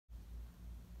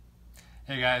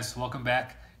Hey guys, welcome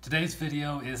back. Today's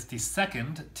video is the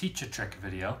second Teach a Trick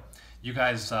video. You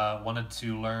guys wanted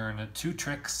to learn 2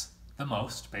 tricks the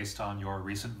most based on your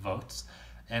recent votes,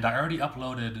 and I already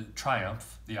uploaded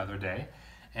Triumph the other day,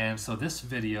 and so this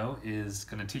video is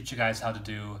going to teach you guys how to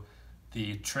do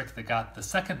the trick that got the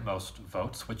second most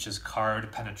votes, which is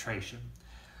card penetration.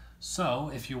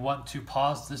 So if you want to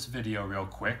pause this video real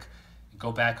quick,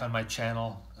 go back on my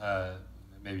channel,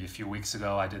 maybe a few weeks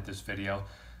ago I did this video.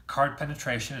 Card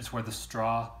penetration, it's where the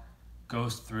straw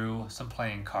goes through some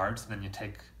playing cards, and then you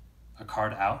take a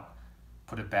card out,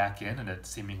 put it back in, and it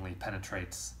seemingly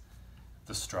penetrates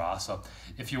the straw. So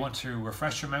if you want to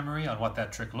refresh your memory on what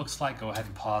that trick looks like, go ahead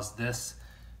and pause this,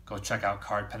 go check out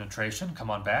card penetration, come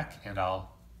on back, and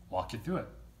I'll walk you through it.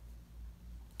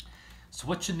 So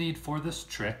what you need for this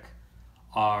trick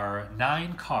are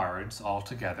 9 cards all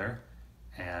together,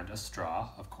 and a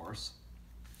straw, of course.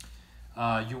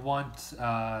 You want,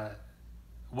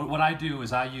 what I do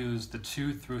is I use the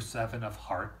 2 through 7 of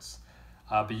hearts,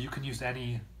 but you can use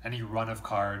any run of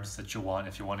cards that you want.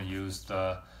 If you want to use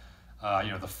the,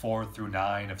 the 4 through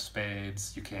 9 of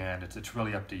spades, you can. It's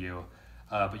really up to you.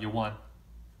 But you want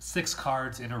 6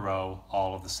 cards in a row,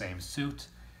 all of the same suit,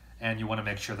 and you want to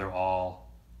make sure they're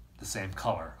all the same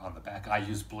color on the back. I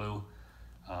use blue,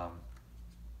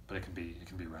 but it can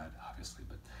be red, obviously.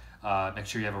 But make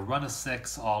sure you have a run of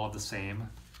 6, all of the same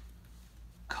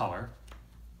color.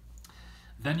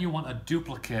 Then you want a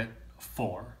duplicate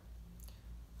 4.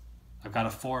 I've got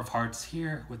a 4 of hearts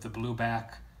here with the blue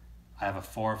back. I have a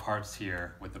 4 of hearts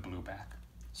here with the blue back.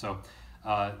 So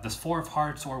this 4 of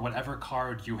hearts, or whatever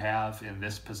card you have in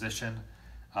this position,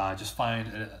 just find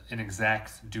an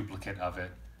exact duplicate of it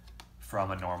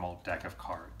from a normal deck of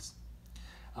cards.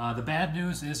 The bad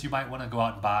news is you might want to go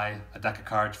out and buy a deck of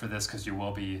cards for this, because you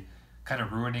will be kind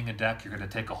of ruining a deck. You're going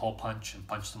to take a hole punch and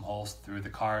punch some holes through the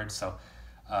cards, so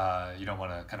you don't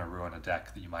want to kind of ruin a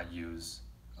deck that you might use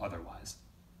otherwise.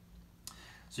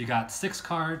 So you got 6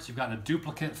 cards, you've got a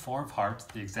duplicate 4 of hearts,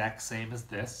 the exact same as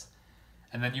this,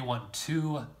 and then you want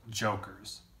 2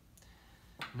 jokers.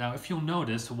 Now if you'll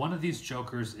notice, one of these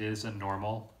jokers is a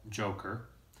normal joker,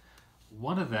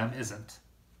 one of them isn't.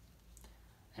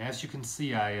 As you can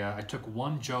see, I took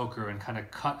one joker and kind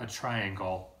of cut a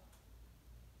triangle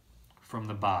from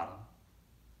the bottom.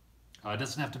 It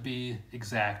doesn't have to be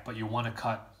exact, but you want to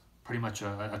cut pretty much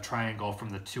a triangle from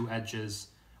the 2 edges,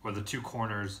 or the 2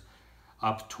 corners,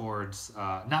 up towards,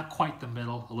 not quite the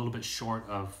middle, a little bit short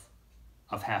of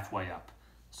halfway up.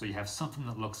 So you have something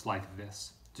that looks like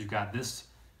this. So you've got this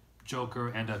joker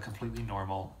and a completely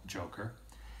normal joker.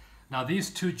 Now these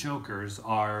 2 jokers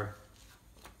are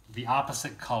the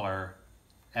opposite color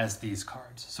as these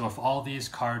cards. So if all these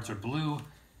cards are blue,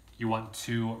 you want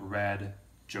 2 red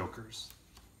jokers.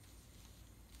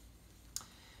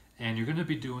 And you're going to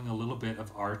be doing a little bit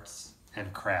of arts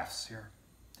and crafts here.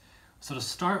 So to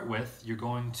start with, you're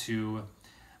going to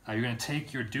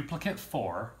take your duplicate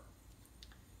 4,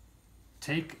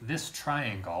 take this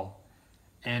triangle,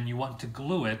 and you want to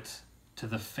glue it to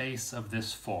the face of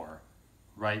this 4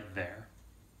 right there.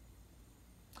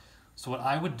 So what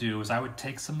I would do is I would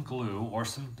take some glue, or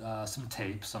some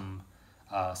tape, some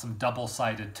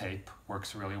double-sided tape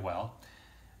works really well,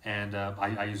 and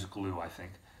I use glue, I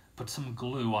think. Put some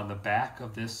glue on the back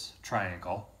of this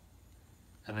triangle,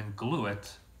 and then glue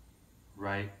it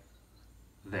right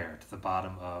there to the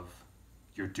bottom of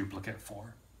your duplicate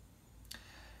 4.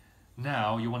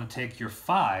 Now you want to take your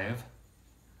 5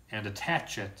 and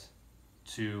attach it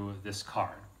to this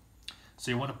card. So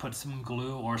you want to put some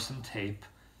glue or some tape,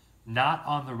 not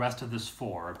on the rest of this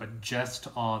 4, but just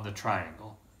on the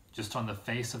triangle. Just on the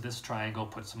face of this triangle,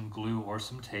 put some glue or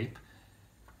some tape.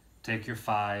 Take your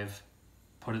 5,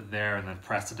 put it there, and then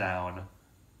press down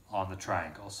on the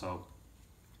triangle. So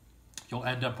you'll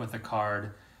end up with a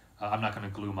card, I'm not going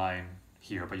to glue mine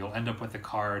here, but you'll end up with a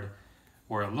card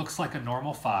where it looks like a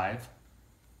normal 5,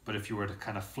 but if you were to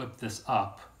kind of flip this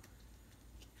up,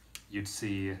 you'd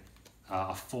see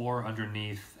a 4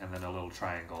 underneath, and then a little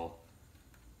triangle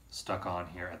stuck on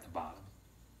here at the bottom.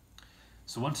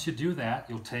 So once you do that,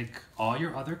 you'll take all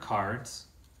your other cards,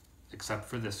 except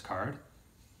for this card,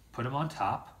 put them on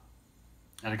top,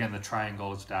 and again the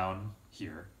triangle is down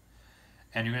here,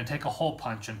 and you're going to take a hole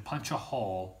punch and punch a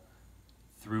hole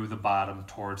through the bottom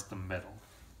towards the middle.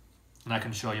 And I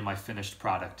can show you my finished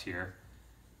product here.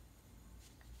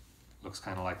 Looks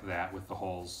kind of like that, with the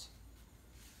holes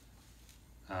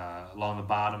along the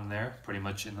bottom there, pretty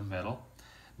much in the middle.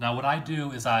 Now what I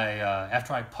do is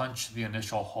after I punch the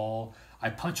initial hole, I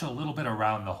punch a little bit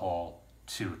around the hole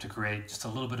too, to create just a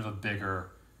little bit of a bigger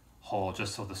hole,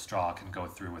 just so the straw can go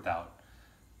through without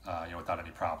without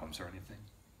any problems or anything.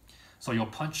 So you'll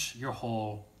punch your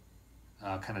hole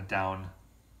kind of down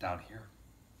here.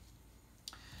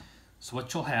 So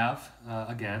what you'll have,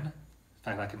 again, in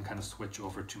fact I can kind of switch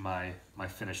over to my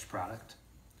finished product.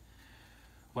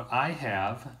 What I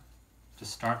have to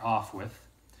start off with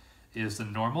is the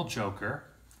normal joker,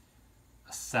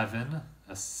 a 7,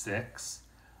 a 6,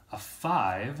 a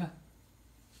 5,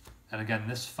 and again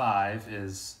this 5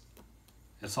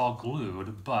 it's all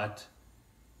glued, but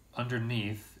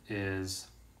underneath is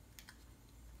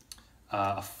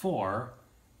a 4,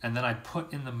 and then I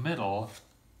put in the middle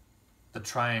the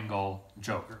triangle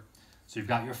joker. So you've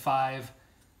got your 5,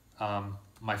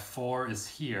 my 4 is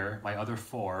here, my other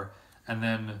 4, and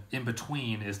then in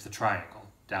between is the triangle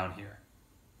down here.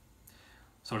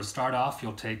 So to start off,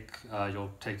 you'll take your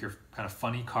kind of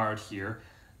funny card here,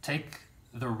 take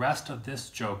the rest of this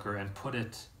joker and put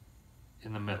it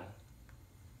in the middle,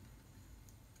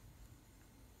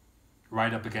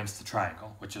 right up against the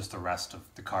triangle, which is the rest of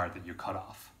the card that you cut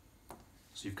off.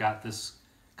 So you've got this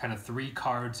kind of 3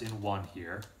 cards in one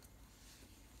here,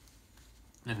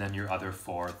 and then your other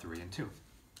 4, 3, and 2.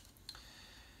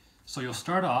 So you'll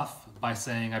start off by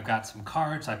saying, I've got some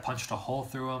cards, I punched a hole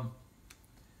through them.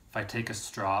 If I take a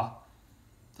straw,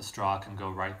 the straw can go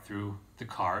right through the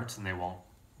cards and they won't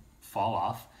fall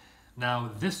off.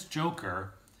 Now this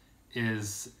joker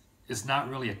is not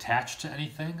really attached to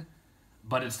anything,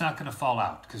 but it's not going to fall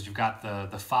out because you've got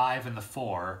the 5 and the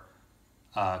 4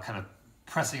 kind of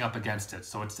pressing up against it,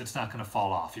 so it's not going to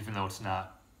fall off, even though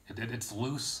it's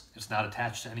loose, it's not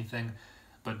attached to anything,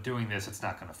 but doing this, it's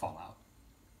not going to fall out.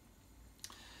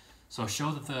 So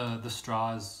show that the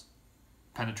straw is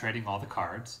penetrating all the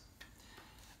cards,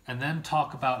 and then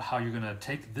talk about how you're going to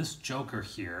take this joker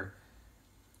here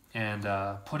and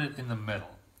put it in the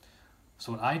middle.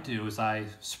 So what I do is I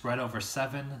spread over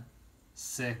 7,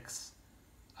 6,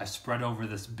 I spread over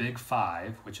this big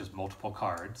 5, which is multiple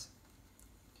cards,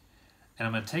 and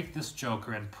I'm going to take this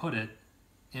joker and put it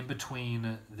in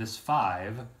between this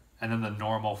 5 and then the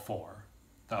normal 4,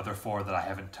 the other 4 that I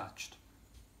haven't touched.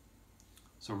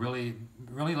 So really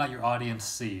let your audience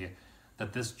see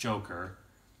that this joker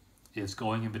is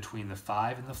going in between the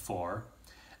 5 and the 4,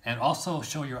 and also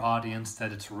show your audience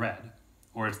that it's red,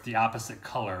 or it's the opposite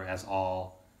color as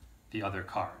all the other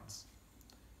cards.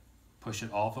 Push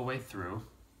it all the way through,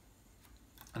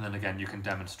 and then again you can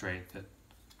demonstrate that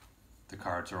the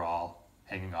cards are all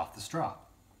hanging off the straw.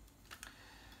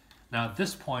 Now at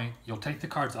this point, you'll take the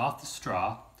cards off the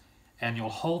straw and you'll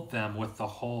hold them with the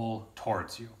hole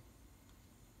towards you.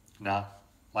 Not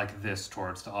like this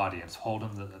towards the audience. Hold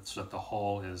them so that the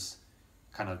hole is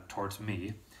kind of towards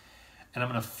me. And I'm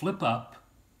going to flip up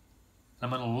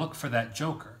and I'm going to look for that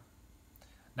joker.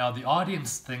 Now the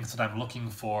audience thinks that I'm looking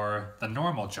for the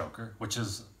normal joker, which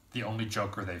is the only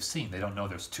joker they've seen. They don't know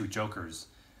there's 2 jokers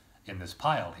in this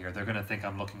pile here. They're going to think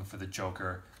I'm looking for the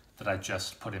joker that I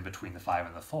just put in between the 5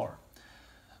 and the 4.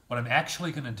 What I'm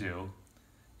actually going to do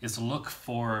is look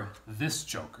for this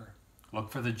joker.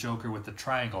 Look for the joker with the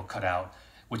triangle cut out,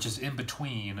 which is in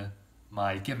between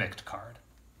my gimmicked card.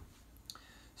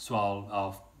 So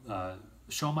I'll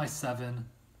show my 7,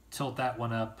 tilt that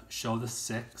one up, show the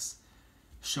 6,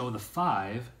 show the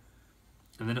 5,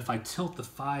 and then if I tilt the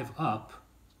 5 up,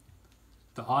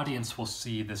 the audience will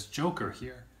see this joker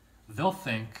here. They'll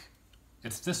think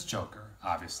it's this joker,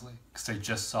 obviously, because they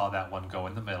just saw that one go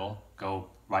in the middle, go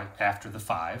right after the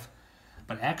 5.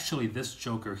 But actually this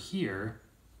joker here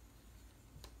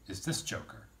is this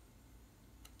joker.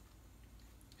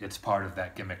 It's part of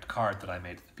that gimmicked card that I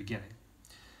made at the beginning.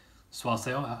 So I'll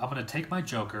say, oh, I'm going to take my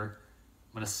joker,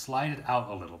 I'm going to slide it out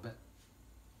a little bit.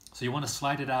 So you want to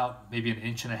slide it out maybe 1.5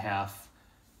 inches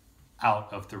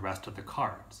out of the rest of the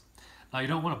cards. Now you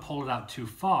don't want to pull it out too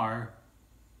far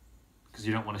because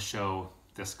you don't want to show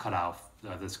this cut off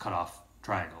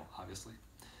triangle, obviously.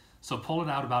 So pull it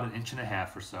out about 1.5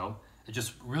 inches or so, and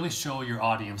just really show your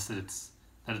audience that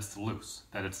it's loose,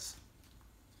 that it's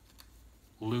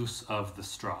loose of the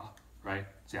straw, right?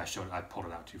 See, I pulled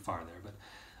it out too far there,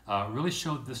 but really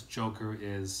show this joker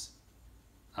is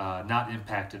not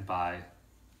impacted by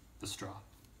the straw.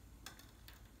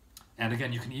 And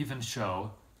again, you can even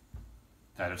show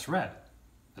that it's red,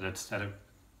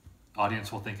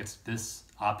 audience will think it's this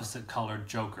opposite colored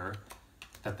joker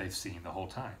that they've seen the whole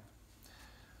time.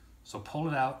 So pull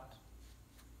it out.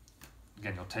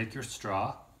 Again, you'll take your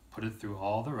straw, put it through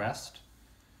all the rest,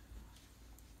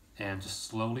 and just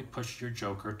slowly push your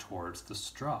joker towards the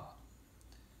straw.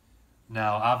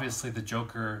 Now, obviously the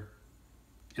joker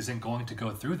isn't going to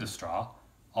go through the straw.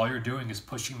 All you're doing is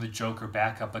pushing the joker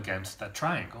back up against that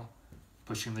triangle.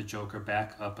 Pushing the joker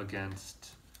back up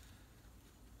against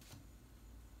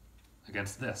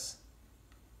against this,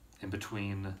 in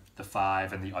between the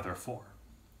 5 and the other 4.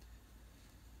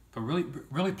 But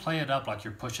really play it up like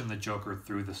you're pushing the joker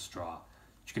through the straw.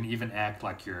 You can even act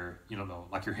like you're,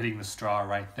 like you're hitting the straw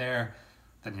right there.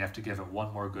 Then you have to give it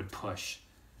one more good push,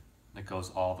 and it goes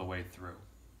all the way through.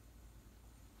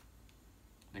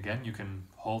 Again, you can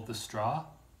hold the straw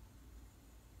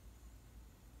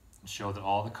and show that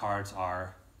all the cards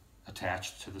are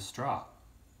attached to the straw.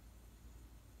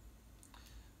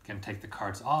 Again, take the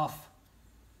cards off.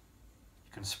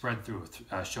 You can spread through,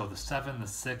 show the 7, the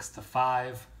 6, the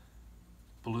 5,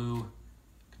 blue. You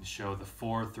can show the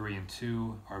 4, 3, and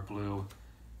 2 are blue,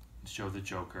 and show the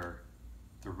joker,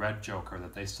 the red joker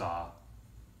that they saw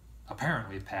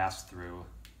apparently pass through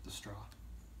the straw.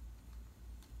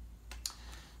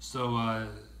 So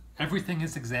everything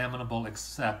is examinable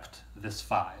except this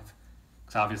 5.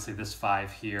 Because obviously this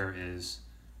 5 here is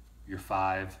your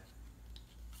 5,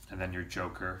 and then your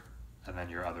joker, and then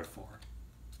your other 4.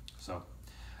 So,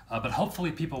 but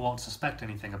hopefully people won't suspect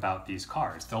anything about these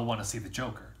cards. They'll want to see the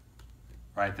joker,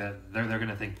 right? They're going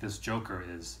to think this joker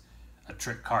is a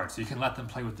trick card. So you can let them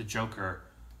play with the joker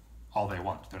all they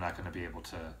want. They're not going to be able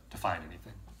to find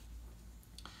anything.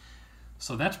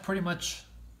 So that's pretty much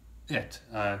it.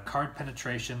 Card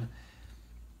penetration.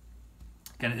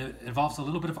 Again, it involves a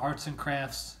little bit of arts and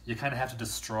crafts. You kind of have to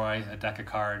destroy a deck of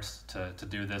cards to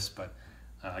do this, but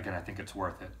again, I think it's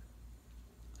worth it.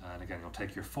 And again, you'll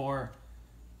take your 4,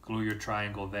 glue your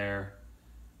triangle there,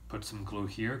 put some glue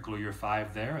here, glue your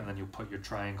 5 there, and then you'll put your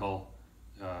triangle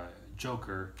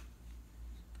joker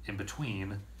in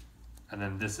between, and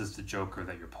then this is the joker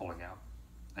that you're pulling out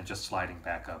and just sliding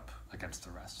back up against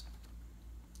the rest.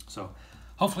 So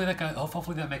hopefully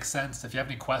that makes sense. If you have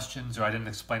any questions or I didn't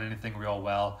explain anything real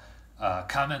well,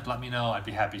 comment, let me know. I'd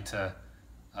be happy to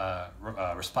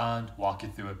respond, walk you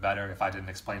through it better if I didn't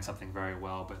explain something very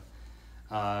well. But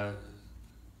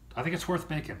I think it's worth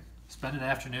making. Spend an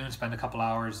afternoon, spend a couple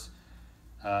hours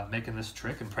making this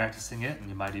trick and practicing it, and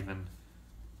you might even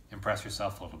impress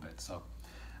yourself a little bit. So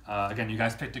again, you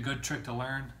guys picked a good trick to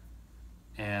learn,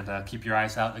 and keep your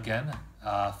eyes out again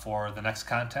for the next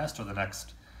contest or the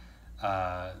next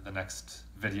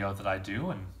video that I do,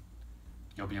 and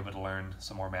you'll be able to learn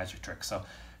some more magic tricks. So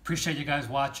appreciate you guys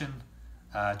watching.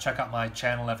 Check out my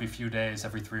channel every few days,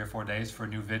 every 3 or 4 days for a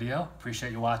new video.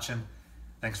 Appreciate you watching.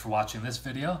 Thanks for watching this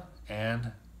video,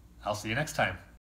 and I'll see you next time.